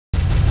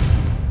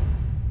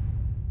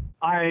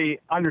I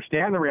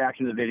understand the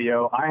reaction to the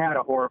video. I had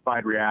a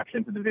horrified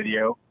reaction to the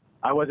video.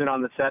 I wasn't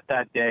on the set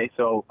that day,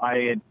 so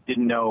I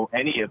didn't know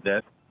any of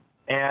this.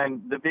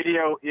 And the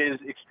video is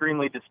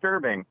extremely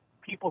disturbing.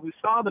 People who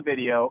saw the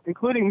video,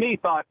 including me,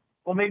 thought,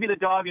 well, maybe the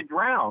dog had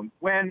drowned,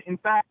 when in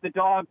fact the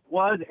dog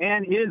was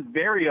and is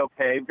very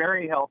okay,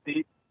 very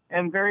healthy,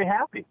 and very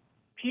happy.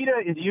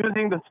 PETA is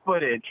using this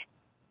footage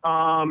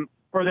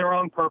for their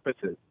own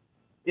purposes.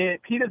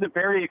 PETA is a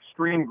very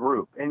extreme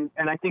group, and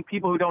I think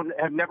people who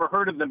have never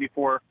heard of them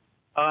before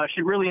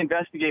should really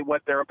investigate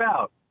what they're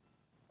about.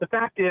 The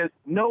fact is,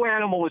 no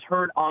animal was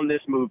hurt on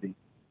this movie.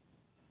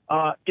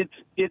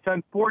 It's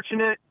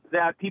unfortunate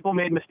that people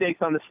made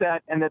mistakes on the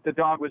set and that the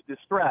dog was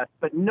distressed,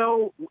 but in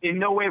no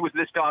way was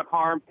this dog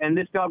harmed, and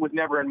this dog was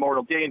never in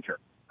mortal danger.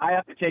 I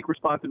have to take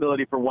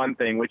responsibility for one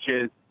thing, which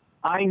is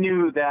I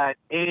knew that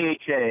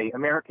AHA,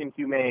 American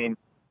Humane,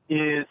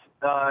 is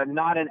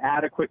not an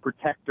adequate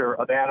protector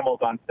of animals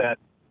on set.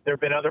 There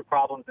have been other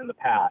problems in the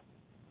past.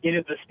 It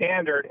is a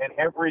standard, and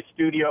every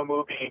studio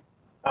movie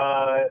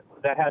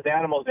that has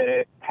animals in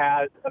it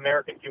has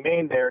American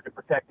Humane there to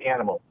protect the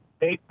animals.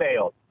 They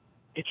failed.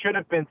 It should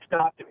have been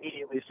stopped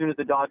immediately as soon as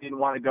the dog didn't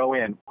want to go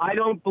in. I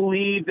don't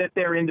believe that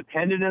they're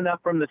independent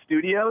enough from the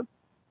studios,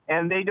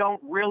 and they don't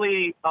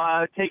really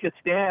take a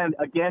stand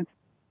against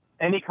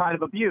any kind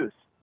of abuse.